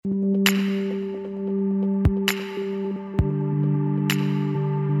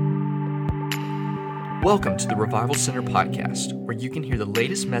Welcome to the Revival Center podcast, where you can hear the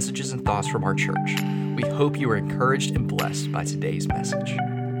latest messages and thoughts from our church. We hope you are encouraged and blessed by today's message.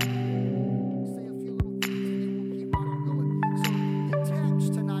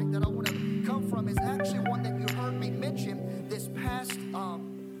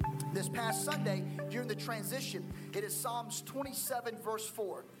 Sunday during the transition. It is Psalms 27 verse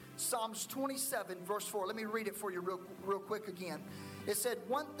 4. Psalms 27 verse 4. Let me read it for you real quick again. It said,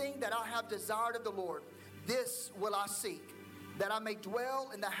 "One thing that I have desired of the Lord, this will I seek, that I may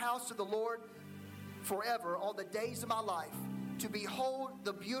dwell in the house of the Lord forever all the days of my life, to behold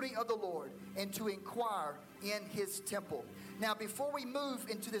the beauty of the Lord and to inquire in his temple." Now, before we move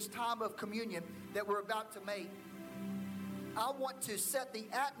into this time of communion that we're about to make, I want to set the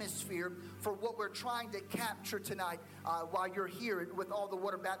atmosphere for what we're trying to capture tonight while you're here with all the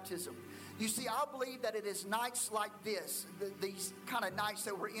water baptism. You see, I believe that it is nights like this, these kind of nights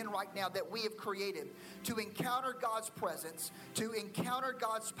that we're in right now, that we have created to encounter God's presence, to encounter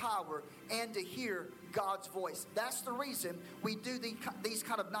God's power, and to hear God's voice. That's the reason we do these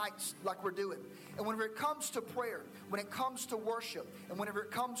kind of nights like we're doing. And whenever it comes to prayer, when it comes to worship, and whenever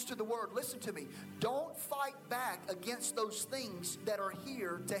it comes to the Word, listen to me. Don't fight back against those things that are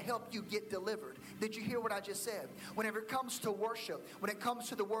here to help you get delivered. Did you hear what I just said? Whenever it comes to worship, when it comes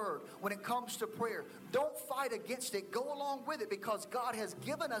to the Word, when it comes to prayer, don't fight against it. Go along with it, because God has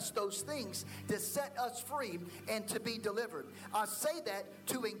given us those things to set us free and to be delivered. I say that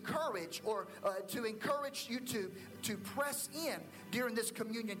to encourage you to press in during this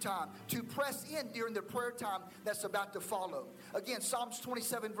communion time, to press in during the prayer time that's about to follow. Again, Psalms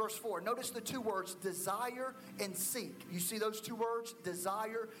 27 verse 4. Notice the two words, desire and seek. You see those two words,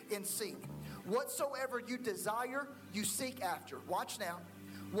 desire and seek. Whatsoever you desire, you seek after. Watch now.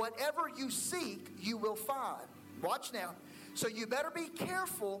 Whatever you seek, you will find. Watch now. So you better be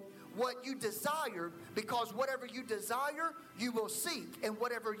careful what you desire, because whatever you desire, you will seek. And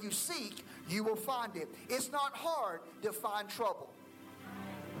whatever you seek, you will find it. It's not hard to find trouble.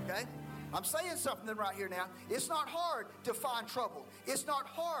 Okay? I'm saying something right here now. It's not hard to find trouble. It's not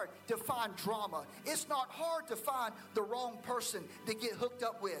hard to find drama. It's not hard to find the wrong person to get hooked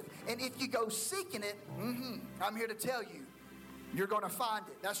up with. And if you go seeking it, I'm here to tell you, you're going to find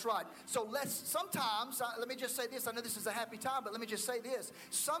it. That's right. So sometimes, let me just say this. I know this is a happy time, but let me just say this.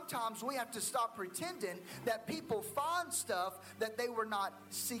 Sometimes we have to stop pretending that people find stuff that they were not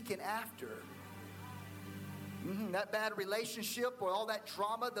seeking after. That bad relationship or all that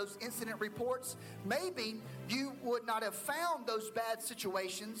drama, those incident reports, maybe you would not have found those bad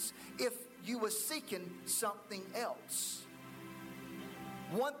situations if you were seeking something else.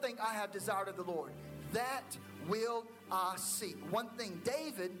 One thing I have desired of the Lord, that will I seek. One thing,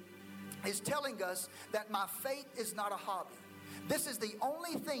 David is telling us that my faith is not a hobby. This is the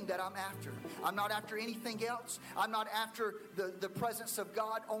only thing that I'm after. I'm not after anything else. I'm not after the presence of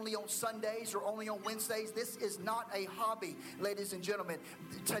God only on Sundays or only on Wednesdays. This is not a hobby, ladies and gentlemen.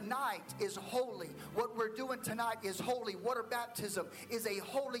 Tonight is holy. What we're doing tonight is holy. Water baptism is a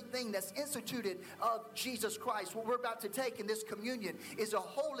holy thing that's instituted of Jesus Christ. What we're about to take in this communion is a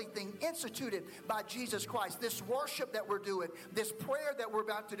holy thing instituted by Jesus Christ. This worship that we're doing, this prayer that we're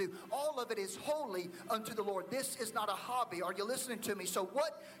about to do, all of it is holy unto the Lord. This is not a hobby. Are you listening to me? So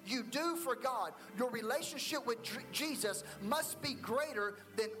what you do for God, your relationship with Jesus must be greater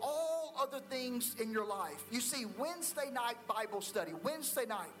than all other things in your life. You see, Wednesday night Bible study, Wednesday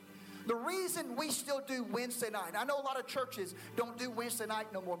night. The reason we still do Wednesday night, I know a lot of churches don't do Wednesday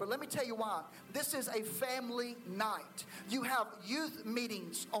night no more, but let me tell you why. This is a family night. You have youth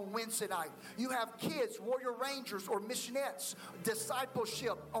meetings on Wednesday night. You have kids, Warrior Rangers or Missionettes,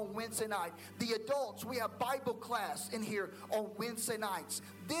 discipleship on Wednesday night. The adults, we have Bible class in here on Wednesday nights.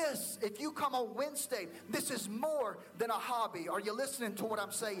 This, if you come on Wednesday, this is more than a hobby. Are you listening to what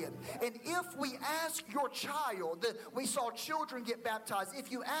I'm saying? And if we ask your child, we saw children get baptized.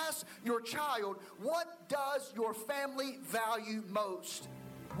 If you ask your child, what does your family value most?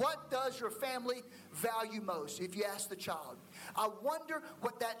 What does your family value most? If you ask the child, I wonder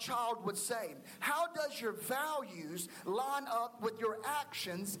what that child would say. How does your values line up with your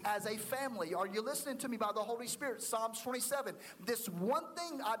actions as a family? Are you listening to me by the Holy Spirit? Psalms 27. This one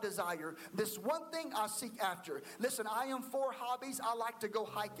thing I desire, this one thing I seek after. Listen, I am for hobbies. I like to go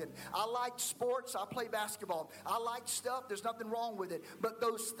hiking. I like sports. I play basketball. I like stuff. There's nothing wrong with it. But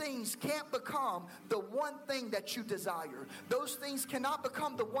those things can't become the one thing that you desire. Those things cannot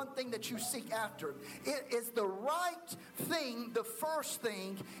become the one thing that you seek after. It is the right thing putting the first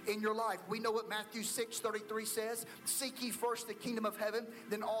thing in your life. We know what Matthew 6:33 says. Seek ye first the kingdom of heaven,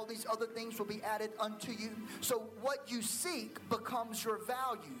 then all these other things will be added unto you. So what you seek becomes your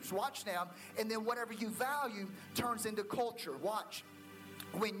values. Watch now. And then whatever you value turns into culture. Watch.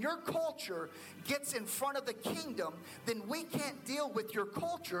 When your culture gets in front of the kingdom, then we can't deal with your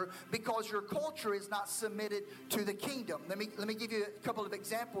culture because your culture is not submitted to the kingdom. Let me give you a couple of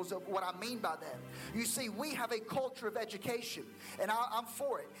examples of what I mean by that. You see, we have a culture of education, and I'm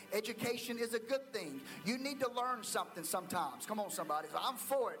for it. Education is a good thing. You need to learn something sometimes. Come on, somebody. So I'm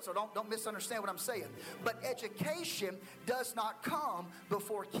for it, so don't misunderstand what I'm saying. But education does not come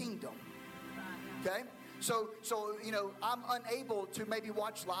before kingdom. Okay? So I'm unable to maybe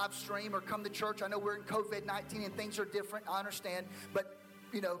watch live stream or come to church. I know we're in COVID-19 and things are different. I understand. But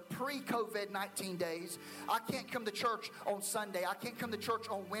pre-COVID-19 days, I can't come to church on Sunday. I can't come to church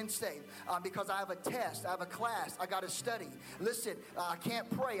on Wednesday because I have a test. I have a class. I got to study. Listen, I can't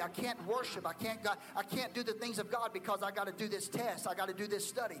pray. I can't worship. I can't do the things of God because I got to do this test. I got to do this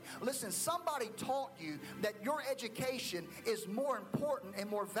study. Listen, somebody taught you that your education is more important and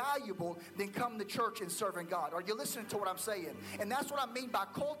more valuable than coming to church and serving God. Are you listening to what I'm saying? And that's what I mean by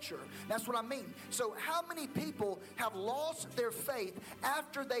culture. That's what I mean. So how many people have lost their faith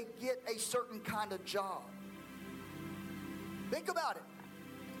after they get a certain kind of job? Think about it.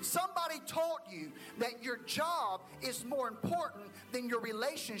 Somebody taught you that your job is more important than your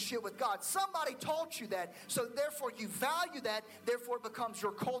relationship with God. Somebody taught you that, so therefore you value that, therefore it becomes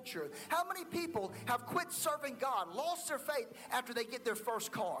your culture. How many people have quit serving God, lost their faith after they get their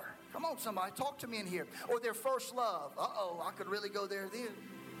first car? Come on, somebody, talk to me in here. Or their first love. I could really go there then.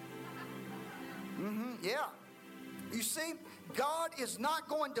 Yeah. You see, God is not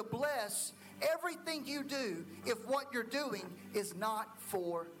going to bless everything you do if what you're doing is not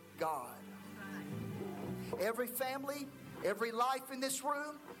for God. Every family, every life in this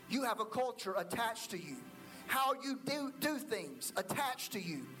room, you have a culture attached to you. How you do things attached to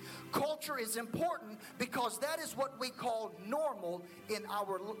you. Culture is important because that is what we call normal in our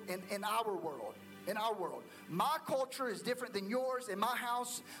world. In our world. My culture is different than yours. In my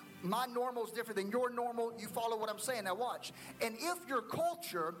house, my normal is different than your normal. You follow what I'm saying? Now watch. And if your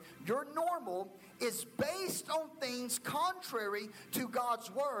culture, your normal, is based on things contrary to God's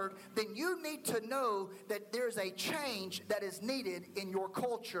word, then you need to know that there's a change that is needed in your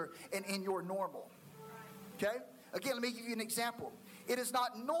culture and in your normal. Okay? Again, let me give you an example. It is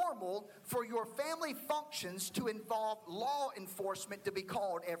not normal for your family functions to involve law enforcement to be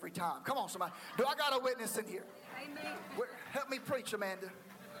called every time. Come on, somebody. Do I got a witness in here? Amen. Help me preach, Amanda.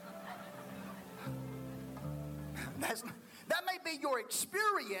 That may be your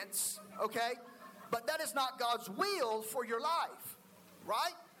experience, okay? But that is not God's will for your life,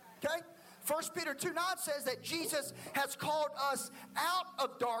 right? Okay? 1 Peter 2:9 says that Jesus has called us out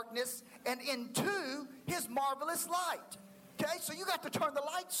of darkness and into his marvelous light. Okay, so you got to turn the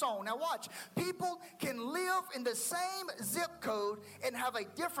lights on. Now watch. People can live in the same zip code and have a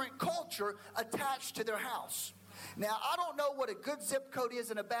different culture attached to their house. Now, I don't know what a good zip code is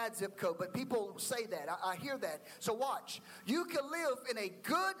and a bad zip code, but people say that. I hear that. So watch. You can live in a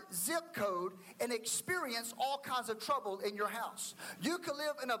good zip code and experience all kinds of trouble in your house. You can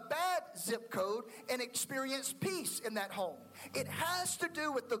live in a bad zip code and experience peace in that home. It has to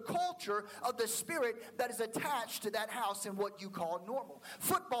do with the culture of the spirit that is attached to that house and what you call normal.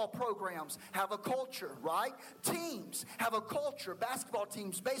 Football programs have a culture, right? Teams have a culture. Basketball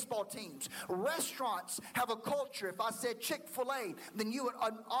teams, baseball teams. Restaurants have a culture. If I said Chick-fil-A, then you would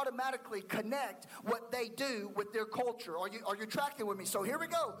automatically connect what they do with their culture. Are you tracking with me? So here we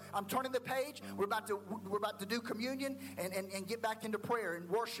go. I'm turning the page. We're about to do communion and get back into prayer and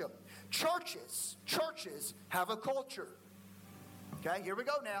worship. Churches have a culture. Okay, here we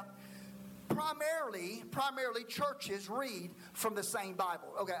go now. Primarily, churches read from the same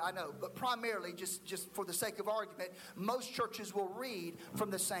Bible. Okay, I know, but primarily, just for the sake of argument, most churches will read from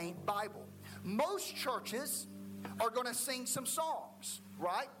the same Bible. Most churches are going to sing some songs,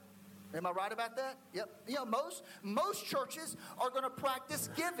 right? Am I right about that? Yep. You know, most churches are going to practice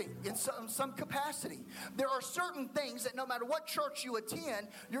giving in some capacity. There are certain things that no matter what church you attend,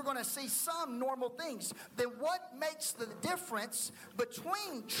 you're going to see some normal things. Then what makes the difference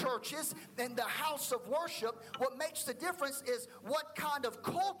between churches and the house of worship, what makes the difference is what kind of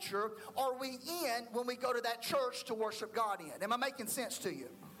culture are we in when we go to that church to worship God in. Am I making sense to you?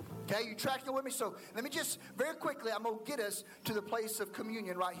 Okay, you tracking with me? So let me just, very quickly, I'm going to get us to the place of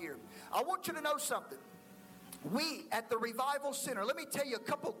communion right here. I want you to know something. We at the Revival Center, let me tell you a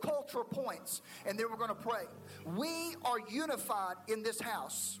couple cultural points, and then we're going to pray. We are unified in this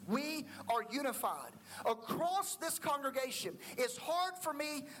house. We are unified. Across this congregation, it's hard for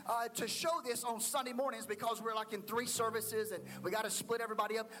me to show this on Sunday mornings because we're like in 3 services and we got to split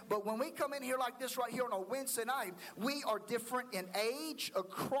everybody up. But when we come in here like this right here on a Wednesday night, we are different in age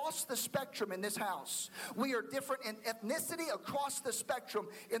across the spectrum in this house. We are different in ethnicity across the spectrum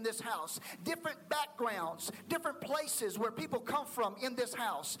in this house. Different backgrounds, different places where people come from in this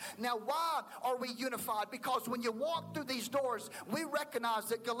house. Now, why are we unified? Because when you walk through these doors, we recognize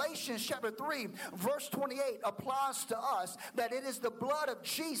that Galatians chapter 3, verse 28 applies to us, that it is the blood of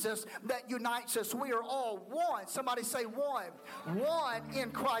Jesus that unites us. We are all one. Somebody say one. One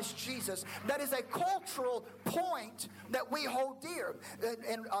in Christ Jesus. That is a cultural point that we hold dear.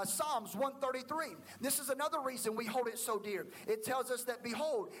 In Psalms 133, this is another reason we hold it so dear. It tells us that,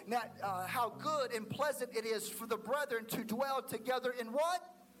 behold, how good and pleasant it is for the brethren to dwell together in what?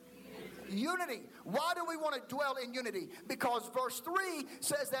 Unity. Why do we want to dwell in unity? Because verse 3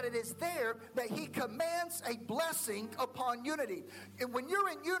 says that it is there that he commands a blessing upon unity. And when you're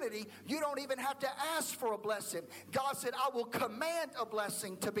in unity, you don't even have to ask for a blessing. God said, I will command a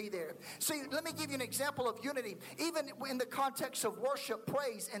blessing to be there. See, let me give you an example of unity, even in the context of worship,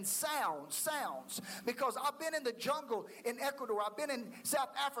 praise, and sounds. Because I've been in the jungle in Ecuador, I've been in South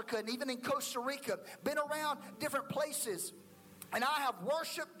Africa, and even in Costa Rica, been around different places. And I have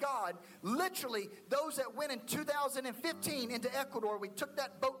worshiped God. Literally, those that went in 2015 into Ecuador, we took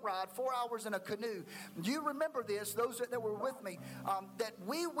that boat ride, 4 hours in a canoe. Do you remember this, those that were with me, that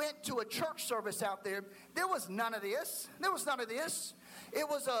we went to a church service out there. There was none of this. There was none of this. It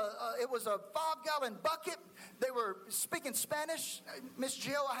was a 5-gallon bucket. They were speaking Spanish. Miss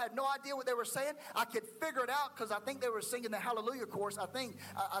Jill, I had no idea what they were saying. I could figure it out because I think they were singing the Hallelujah chorus. I think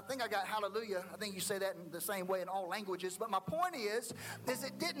I got Hallelujah. I think you say that in the same way in all languages. But my point is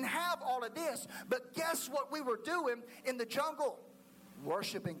it didn't have all of this. But guess what we were doing in the jungle?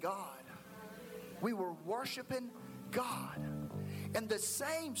 Worshiping God. We were worshiping God. And the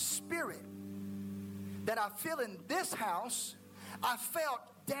same spirit that I feel in this house, I felt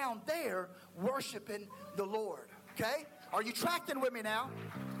down there worshiping the Lord. Okay? Are you tracking with me now?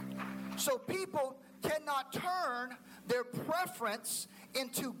 So people cannot turn their preference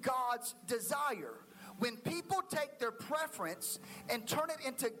into God's desire. When people take their preference and turn it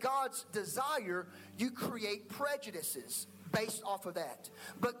into God's desire, you create prejudices based off of that.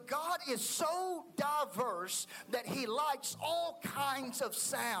 But God is so diverse that he likes all kinds of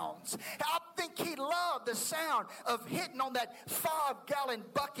sounds. I think he loved the sound of hitting on that 5-gallon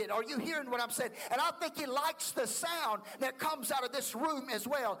bucket. Are you hearing what I'm saying? And I think he likes the sound that comes out of this room as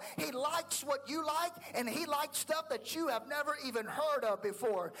well. He likes what you like, and he likes stuff that you have never even heard of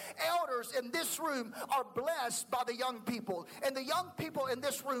before. Elders in this room are blessed by the young people, and the young people in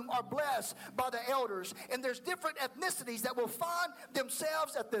this room are blessed by the elders. And there's different ethnicities that will find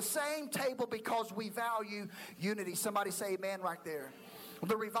themselves at the same table because we value unity. Somebody say amen right there.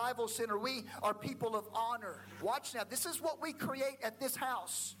 The Revival Center, we are people of honor. Watch now. This is what we create at this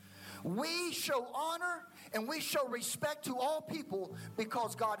house. We show honor and we show respect to all people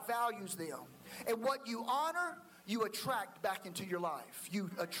because God values them. And what you honor, you attract back into your life. You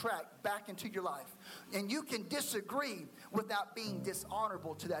attract back into your life. And you can disagree without being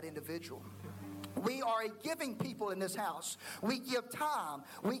dishonorable to that individual. We are a giving people in this house. We give time,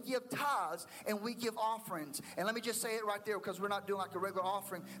 we give tithes, and we give offerings. And let me just say it right there because we're not doing like a regular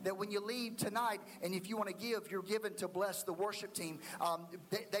offering, that when you leave tonight, and if you want to give, you're given to bless the worship team.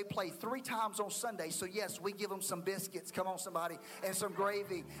 They play 3 times on Sunday. So yes, we give them some biscuits. Come on, somebody. And some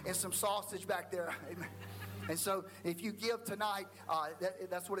gravy and some sausage back there. Amen. And so if you give tonight,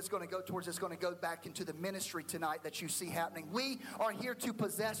 that's what it's going to go towards. It's going to go back into the ministry tonight that you see happening. We are here to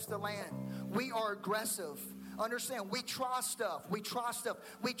possess the land. We are aggressive. Understand, we try stuff. We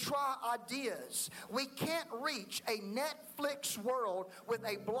try ideas. We can't reach a Netflix world with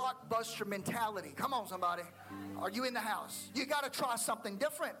a blockbuster mentality. Come on, somebody. Are you in the house? You got to try something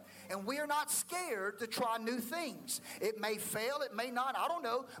different. And we're not scared to try new things. It may fail, it may not, I don't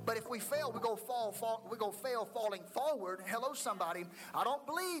know. But if we fail, we're going to fail falling forward. Hello, somebody. I don't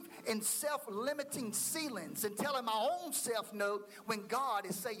believe in self-limiting ceilings and telling my own self no when God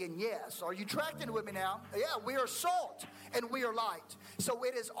is saying yes. Are you tracking with me now? Yeah, we are salt and we are light. So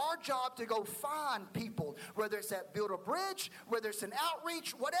it is our job to go find people, whether it's at Build a Bridge, whether it's an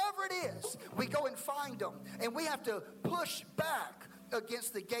outreach, whatever it is, we go and find them. And we have to push back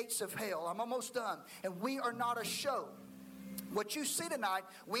against the gates of hell. I'm almost done. And we are not a show. What you see tonight,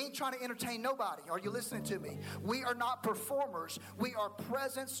 we ain't trying to entertain nobody. Are you listening to me? We are not performers. We are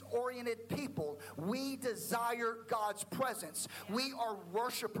presence-oriented people. We desire God's presence. We are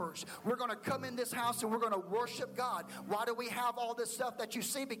worshipers. We're going to come in this house and we're going to worship God. Why do we have all this stuff that you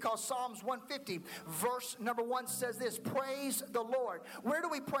see? Because Psalms 150, verse number 1 says this, praise the Lord. Where do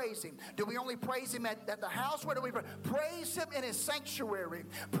we praise Him? Do we only praise Him at the house? Where do we praise Him in His sanctuary?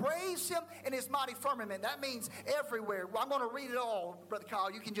 Praise Him in His mighty firmament. That means everywhere. I'm going to read it all, Brother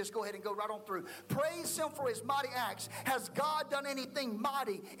Kyle. You can just go ahead and go right on through. Praise Him for His mighty acts. Has God done anything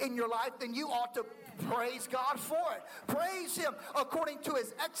mighty in your life? Then you ought to praise God for it. Praise Him according to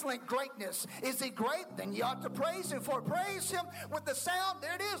His excellent greatness. Is He great? Then you ought to praise Him for it. Praise Him with the sound.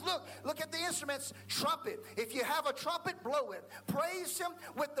 There it is. Look at the instruments. Trumpet. If you have a trumpet, blow it. Praise Him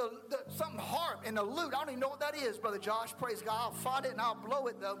with some harp and a lute. I don't even know what that is, Brother Josh. Praise God. I'll find it and I'll blow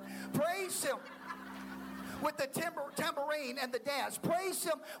it though. Praise Him with the tambourine and the dance. Praise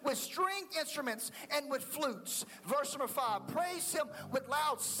Him with string instruments and with flutes. Verse number 5. Praise Him with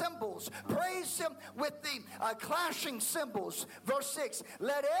loud cymbals. Praise Him with the clashing cymbals. Verse 6.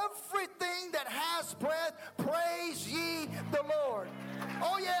 Let everything that has breath praise ye the Lord.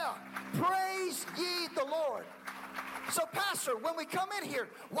 Oh yeah. Praise ye the Lord. So, Pastor, when we come in here,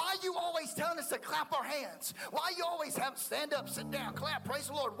 why are you always telling us to clap our hands? Why you always have stand up, sit down, clap, praise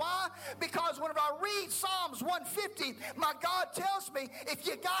the Lord? Why? Because whenever I read Psalms 150, my God tells me if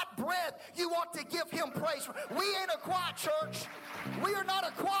you got breath, you ought to give Him praise. We ain't a quiet church. We are not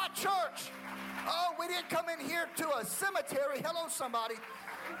a quiet church. Oh, we didn't come in here to a cemetery. Hello, somebody.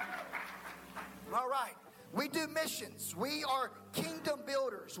 All right. We do missions. We are kingdom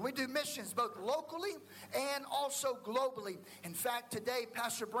builders. We do missions both locally and also globally. In fact, today,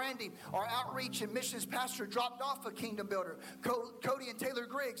 Pastor Brandy, our outreach and missions pastor, dropped off a kingdom builder. Cody and Taylor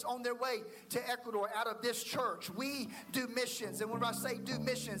Griggs on their way to Ecuador out of this church. We do missions. And when I say do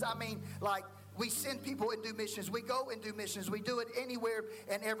missions, I mean like we send people and do missions. We go and do missions. We do it anywhere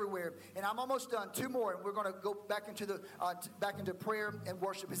and everywhere. And I'm almost done. 2 more, and we're going to go back into prayer and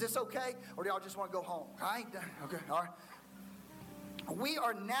worship. Is this okay, or do y'all just want to go home? All right? Okay. All right. We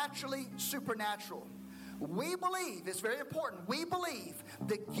are naturally supernatural. We believe, it's very important, we believe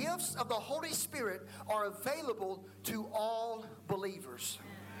the gifts of the Holy Spirit are available to all believers.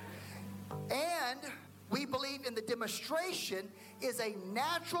 And we believe in the demonstration is a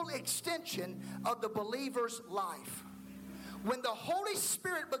natural extension of the believer's life. When the Holy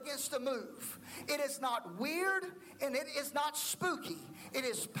Spirit begins to move, it is not weird and it is not spooky. It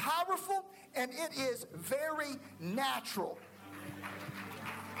is powerful and it is very natural.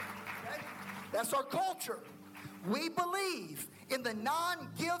 Okay? That's our culture. We believe in the 9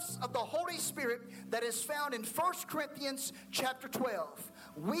 gifts of the Holy Spirit that is found in 1 Corinthians chapter 12.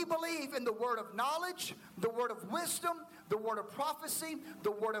 We believe in the word of knowledge, the word of wisdom, the word of prophecy,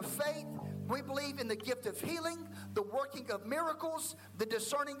 the word of faith. We believe in the gift of healing, the working of miracles, the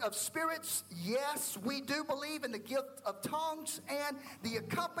discerning of spirits. Yes, we do believe in the gift of tongues and the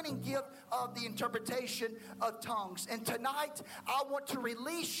accompanying gift of the interpretation of tongues. And tonight, I want to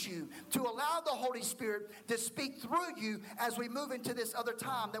release you to allow the Holy Spirit to speak through you as we move into this other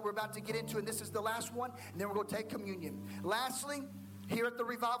time that we're about to get into. And this is the last one, and then we're going to take communion. Lastly, here at the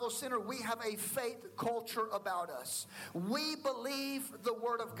Revival Center, we have a faith culture about us. We believe the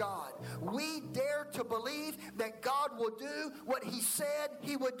Word of God. We dare to believe that God will do what He said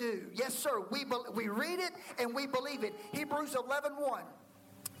He would do. Yes, sir. We read it and we believe it. Hebrews 11:1.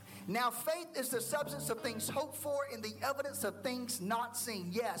 Now faith is the substance of things hoped for and the evidence of things not seen.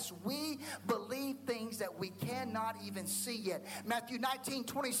 Yes, we believe things that we cannot even see yet. Matthew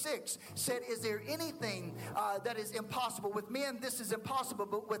 19:26 said, is there anything that is impossible? With men this is impossible,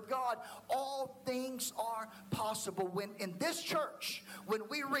 but with God all things are possible. When in this church, when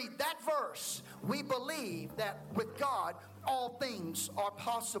we read that verse, we believe that with God all things are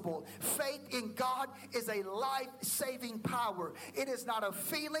possible. Faith in God is a life-saving power. It is not a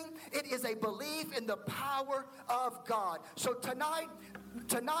feeling. It is a belief in the power of God. So tonight,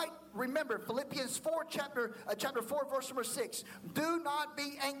 remember Philippians 4, chapter 4, verse number 6. Do not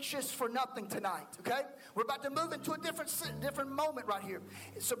be anxious for nothing tonight. Okay, we're about to move into a different moment right here.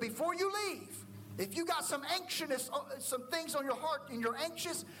 So before you leave, if you got some anxiousness, some things on your heart and you're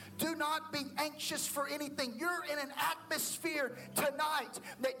anxious, do not be anxious for anything. You're in an atmosphere tonight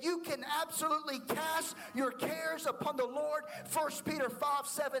that you can absolutely cast your cares upon the Lord. 1 Peter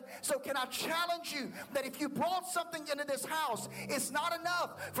 5:7. So can I challenge you that if you brought something into this house, it's not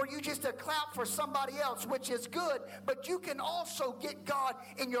enough for you just to clap for somebody else, which is good, but you can also get God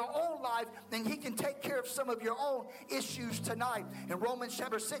in your own life and He can take care of some of your own issues tonight. In Romans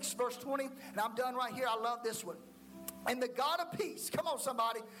chapter 6, verse 20, and I'm done right here. I love this one. And the God of peace, come on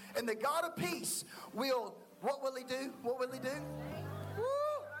somebody, and the God of peace will, what will he do? What will he do?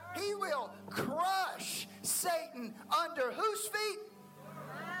 Woo! He will crush Satan under whose feet?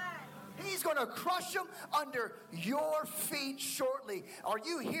 He's going to crush them under your feet shortly. Are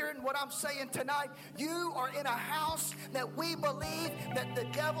you hearing what I'm saying tonight? You are in a house that we believe that the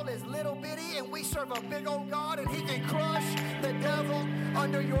devil is little bitty and we serve a big old God and he can crush the devil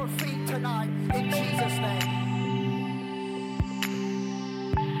under your feet tonight in Jesus' name.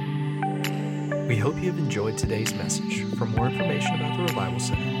 We hope you have enjoyed today's message. For more information about the Revival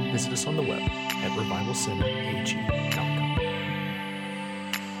Center, visit us on the web at revivalcenterag.com.